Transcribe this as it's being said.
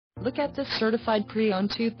Look at this certified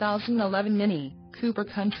pre-owned 2011 Mini Cooper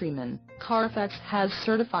Countryman. Carfax has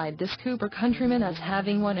certified this Cooper Countryman as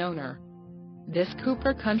having one owner. This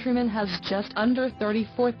Cooper Countryman has just under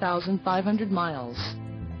 34,500 miles.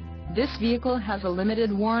 This vehicle has a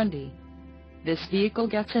limited warranty. This vehicle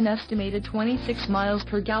gets an estimated 26 miles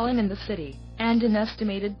per gallon in the city, and an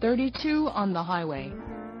estimated 32 on the highway.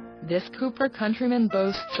 This Cooper Countryman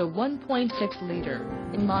boasts a 1.6-liter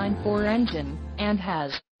inline-4 engine, and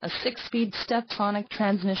has a 6-speed step-sonic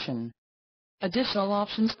transmission. Additional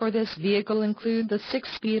options for this vehicle include the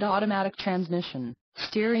 6-speed automatic transmission,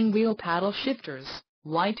 steering wheel paddle shifters,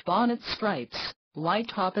 white bonnet stripes, white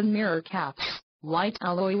top and mirror caps, white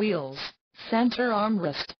alloy wheels, center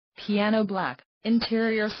armrest, piano black,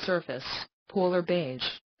 interior surface, polar beige,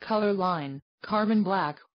 color line, carbon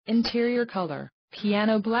black, interior color,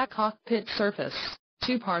 piano black cockpit surface,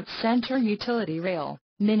 2-part center utility rail,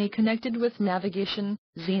 mini connected with navigation,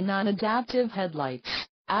 xenon adaptive headlights,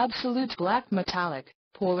 absolute black metallic,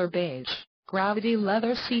 polar beige, gravity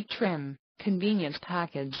leather seat trim, convenience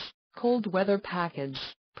package, cold weather package,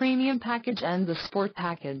 premium package and the sport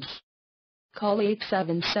package. Call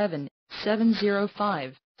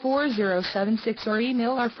 877-705-4076 or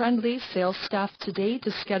email our friendly sales staff today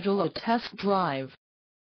to schedule a test drive.